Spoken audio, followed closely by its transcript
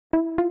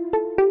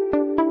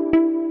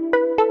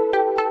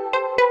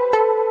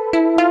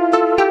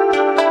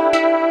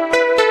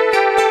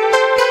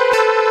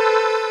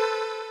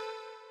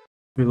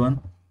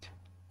everyone.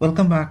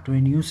 Welcome back to a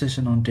new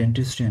session on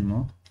dentistry and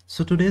more.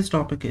 So today's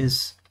topic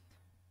is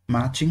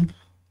matching,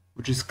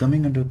 which is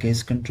coming under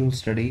case control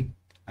study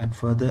and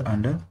further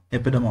under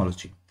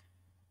epidemiology.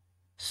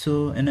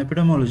 So in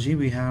epidemiology,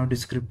 we have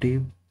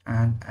descriptive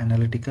and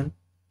analytical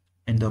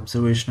in the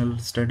observational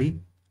study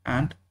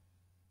and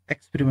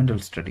experimental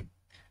study.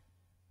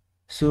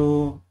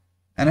 So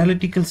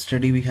analytical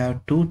study, we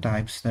have two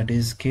types, that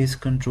is case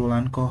control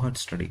and cohort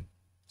study.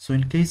 So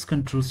in case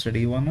control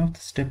study, one of the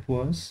step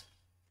was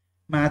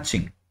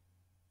matching.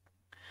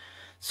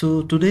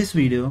 So today's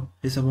video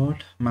is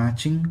about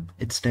matching,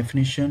 its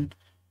definition,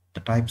 the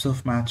types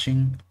of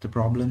matching, the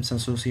problems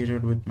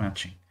associated with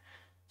matching.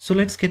 So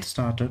let's get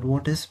started.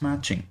 What is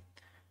matching?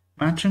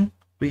 Matching,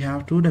 we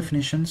have two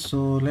definitions.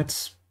 So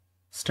let's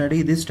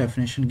study this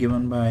definition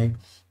given by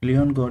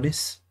Leon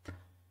Godis.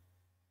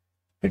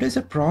 It is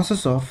a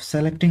process of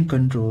selecting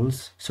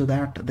controls so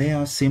that they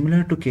are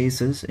similar to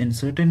cases in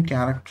certain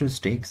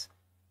characteristics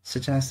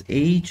such as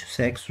age,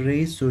 sex,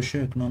 race,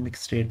 socioeconomic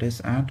status,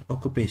 and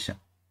occupation.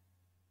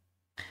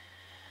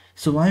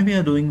 So why we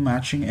are doing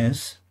matching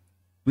is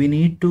we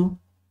need to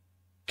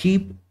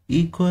keep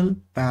equal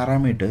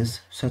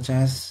parameters such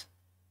as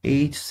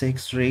age,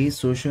 sex,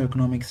 race,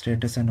 socioeconomic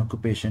status, and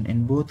occupation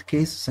in both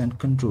cases and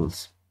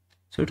controls.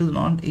 So it is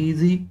not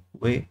easy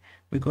way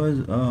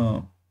because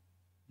the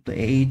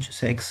age,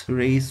 sex,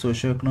 race,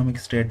 socioeconomic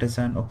status,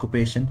 and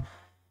occupation,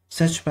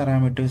 such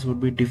parameters would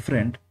be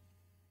different,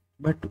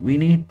 but we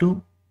need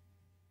to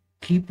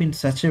keep in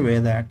such a way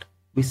that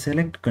we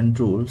select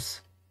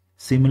controls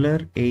similar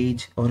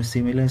age or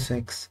similar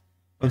sex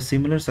or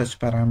similar such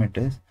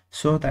parameters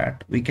so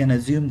that we can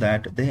assume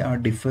that they are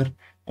differ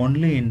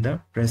only in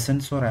the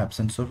presence or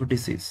absence of a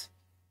disease.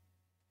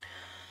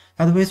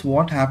 Otherwise,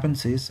 what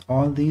happens is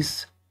all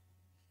these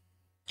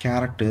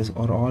characters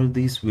or all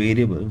these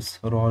variables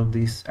or all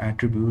these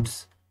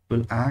attributes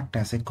will act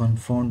as a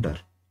confounder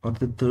or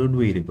the third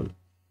variable.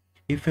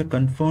 If a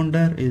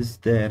confounder is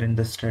there in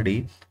the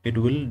study, it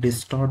will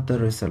distort the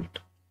result.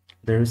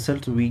 The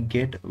result we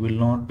get will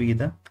not be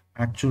the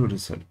actual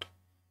result.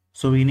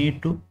 So we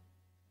need to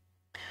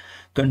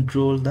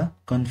control the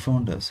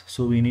confounders.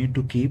 So we need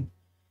to keep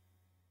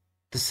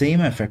the same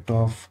effect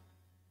of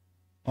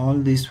all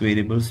these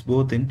variables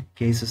both in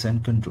cases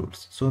and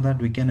controls so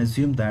that we can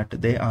assume that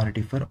they are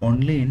differ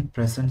only in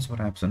presence or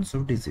absence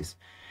of disease,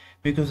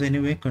 because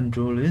anyway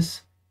control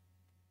is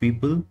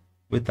people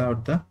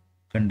without the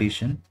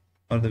condition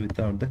or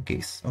without the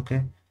case.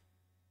 Okay,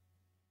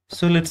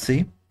 so let's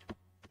see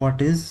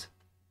what is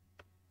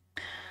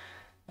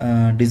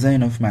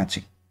design of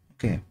matching.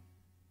 Okay,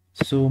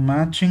 so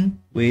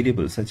matching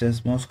variables such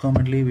as most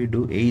commonly we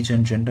do age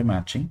and gender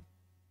matching.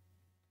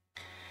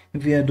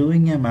 If we are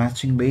doing a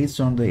matching based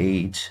on the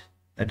age,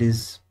 that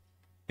is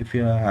if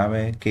you have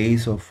a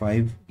case of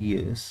 5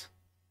 years,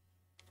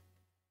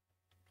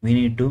 we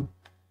need to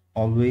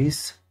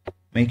always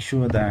make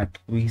sure that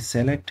we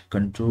select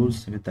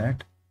controls with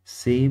that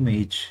same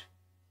age.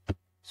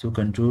 So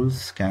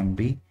controls can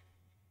be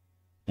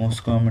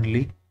most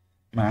commonly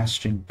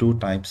matched in two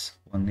types.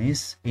 One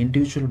is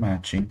individual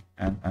matching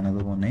and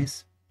another one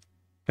is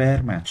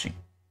pair matching.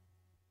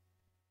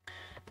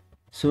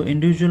 So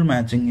individual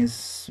matching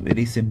is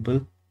very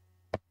simple.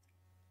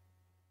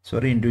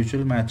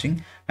 Individual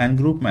matching and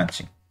group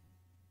matching.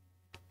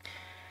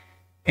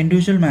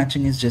 Individual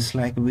matching is just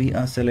like we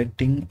are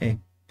selecting a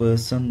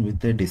person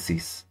with a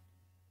disease.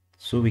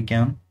 So we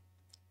can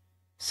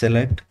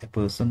select a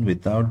person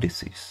without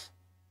disease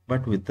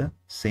but with the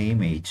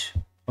same age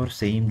or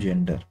same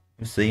gender,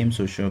 same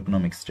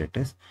socioeconomic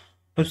status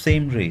or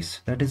same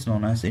race. That is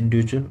known as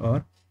individual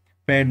or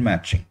paired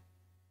matching.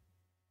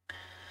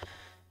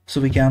 So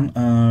we can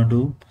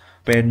do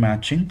paired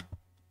matching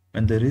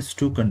when there is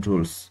two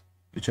controls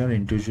which are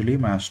individually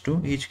matched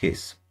to each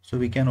case. So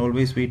we can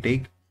always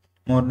take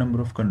more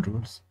number of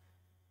controls.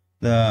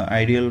 The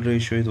ideal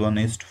ratio is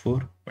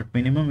 1:4, but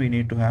minimum we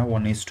need to have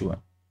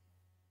 1:1.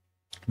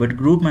 But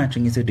group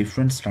matching is a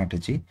different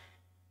strategy.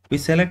 We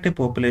select a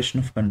population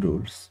of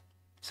controls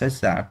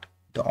such that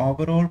the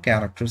overall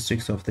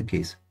characteristics of the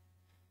case.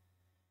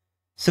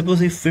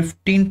 Suppose if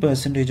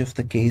 15% of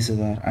the cases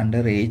are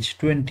under age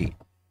 20.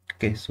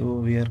 Okay, so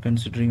we are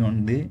considering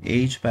on the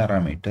age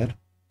parameter.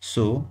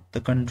 So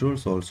the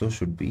controls also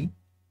should be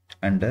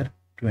under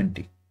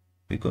 20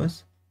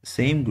 because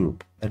same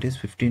group, that is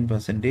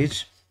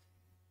 15%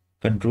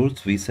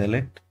 controls we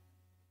select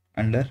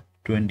under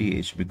 20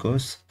 age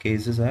because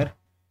cases are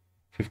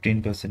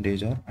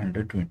 15% are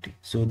under 20.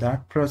 So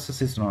that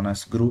process is known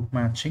as group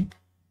matching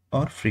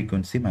or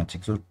frequency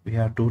matching. So we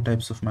have two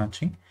types of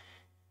matching: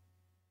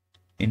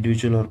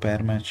 individual or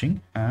pair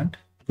matching and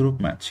group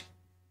matching.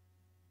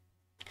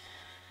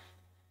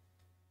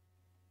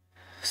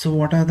 So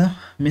what are the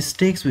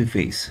mistakes we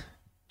face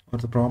or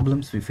the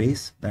problems we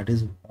face? That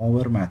is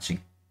overmatching.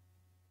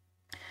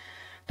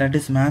 That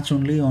is match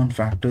only on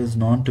factors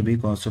known to be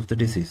cause of the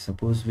disease.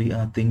 Suppose we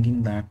are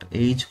thinking that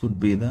age could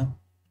be the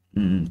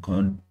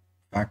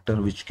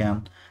factor which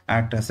can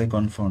act as a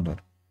confounder.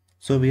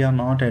 So we are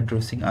not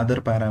addressing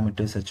other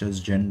parameters such as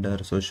gender,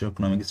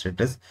 socioeconomic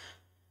status.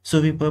 So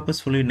we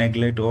purposefully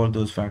neglect all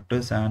those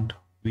factors and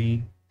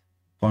we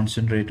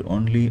concentrate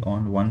only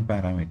on one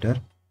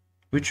parameter,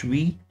 which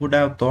we would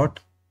have thought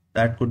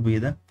that could be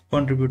the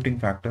contributing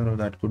factor or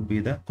that could be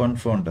the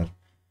confounder.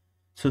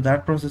 So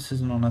that process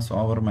is known as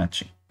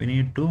overmatching. We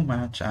need to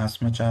match as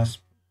much as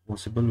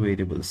possible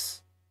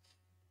variables.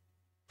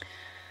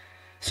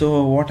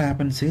 So what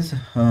happens is,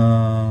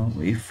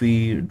 if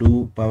we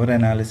do power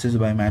analysis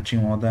by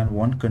matching more than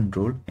one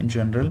control, in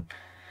general,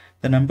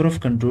 the number of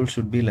controls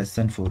should be less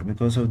than 4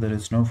 because of there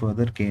is no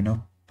further gain of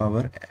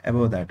power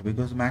above that,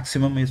 because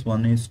maximum is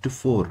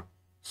 1:4.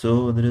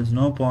 So there is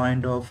no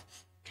point of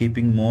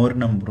keeping more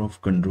number of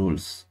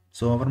controls.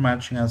 So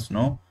overmatching has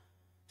no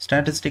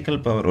statistical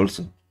power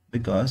also,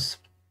 because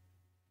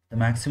the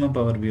maximum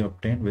power we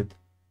obtain with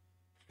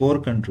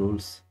 4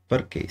 controls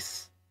per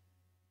case.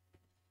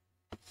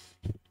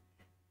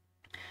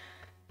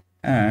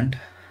 And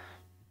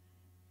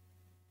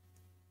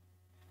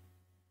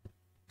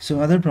so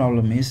other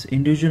problem is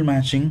individual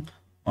matching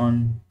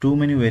on too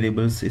many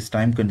variables is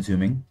time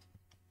consuming,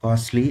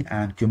 costly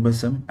and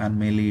cumbersome and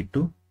may lead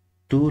to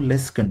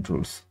less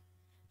controls.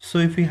 So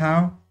if we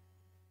are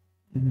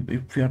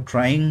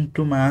trying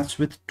to match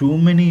with too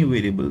many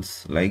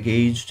variables like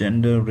age,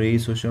 gender,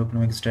 race,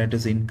 socioeconomic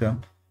status,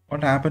 income,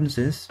 what happens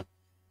is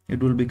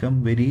it will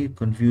become very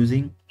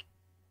confusing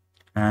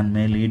and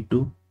may lead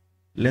to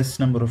less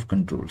number of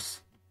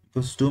controls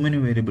because too many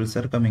variables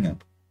are coming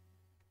up.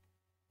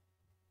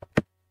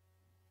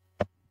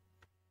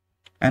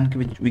 And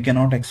we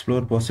cannot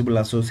explore possible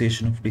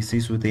association of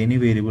disease with any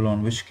variable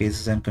on which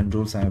cases and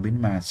controls have been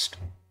matched.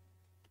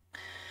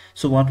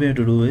 So what we have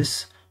to do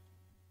is,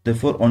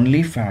 therefore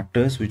only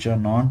factors which are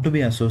known to be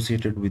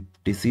associated with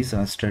disease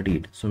are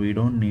studied. So we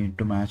don't need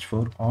to match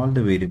for all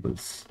the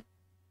variables.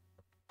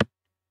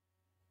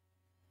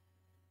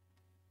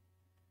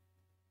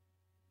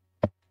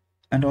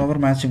 And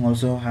overmatching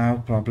also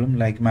have problem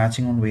like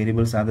matching on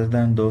variables other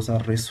than those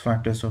are risk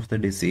factors of the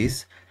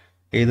disease,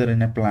 either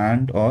in a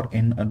planned or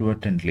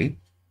inadvertently.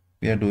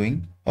 We are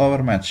doing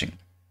overmatching.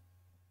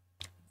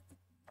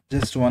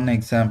 Just one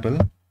example,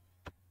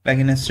 like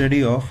in a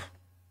study of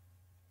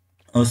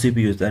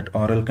OCP, that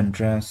oral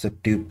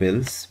contraceptive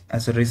pills,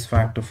 as a risk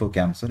factor for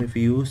cancer. If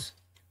we use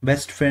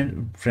best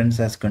friends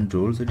as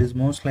controls, it is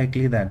most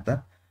likely that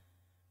the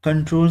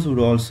controls would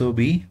also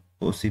be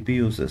OCP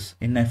users.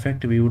 In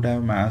effect, we would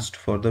have matched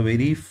for the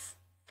very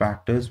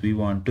factors we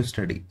want to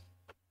study.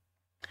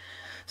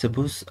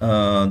 Suppose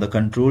the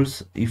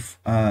controls, if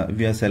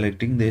we are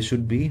selecting, they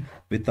should be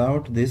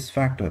without this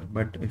factor.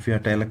 But if you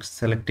are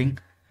selecting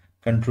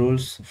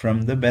controls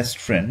from the best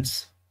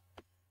friends,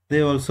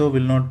 they also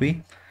will not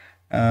be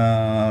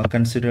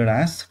considered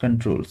as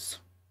controls.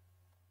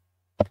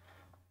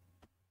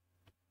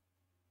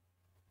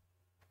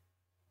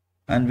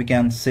 And we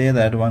can say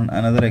that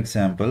another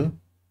example,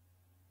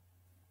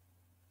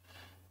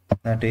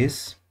 that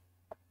is,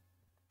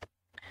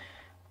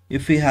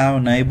 if we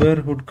have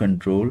neighborhood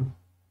control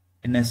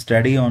in a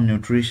study on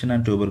nutrition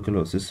and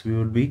tuberculosis, we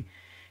will be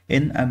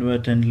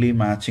inadvertently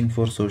matching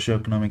for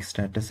socioeconomic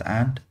status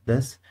and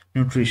thus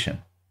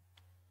nutrition.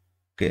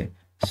 Okay,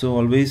 so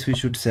always we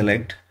should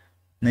select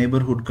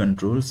neighborhood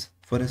controls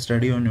for a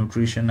study on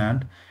nutrition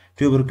and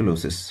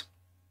tuberculosis.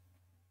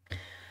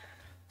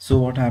 So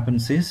what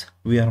happens is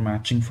we are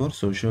matching for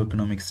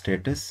socioeconomic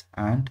status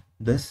and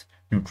thus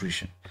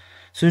nutrition.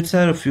 So it's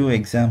a few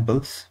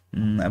examples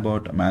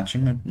about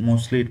matching.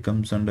 Mostly it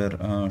comes under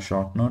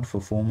short note for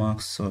 4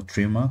 marks or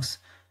 3 marks.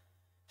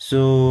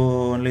 So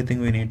only thing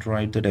we need to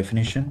write the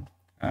definition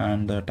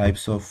and the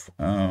types of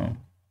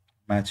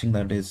matching,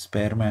 that is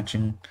pair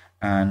matching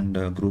and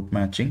group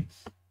matching,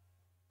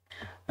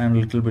 and a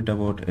little bit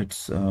about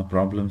its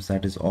problems,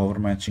 that is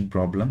overmatching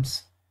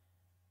problems.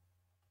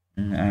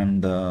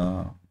 And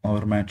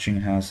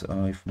overmatching has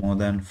if more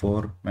than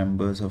 4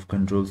 members of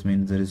controls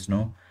means there is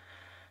no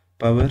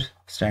power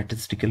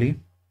statistically.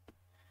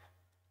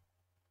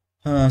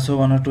 So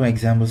 1 or 2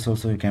 examples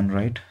also you can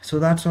write. So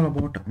that's all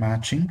about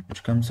matching,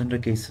 which comes under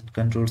case and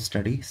control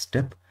study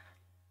step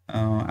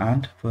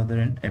and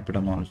further in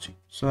epidemiology.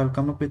 So I'll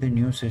come up with a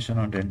new session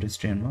on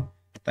dentistry and more.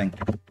 Thank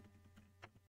you.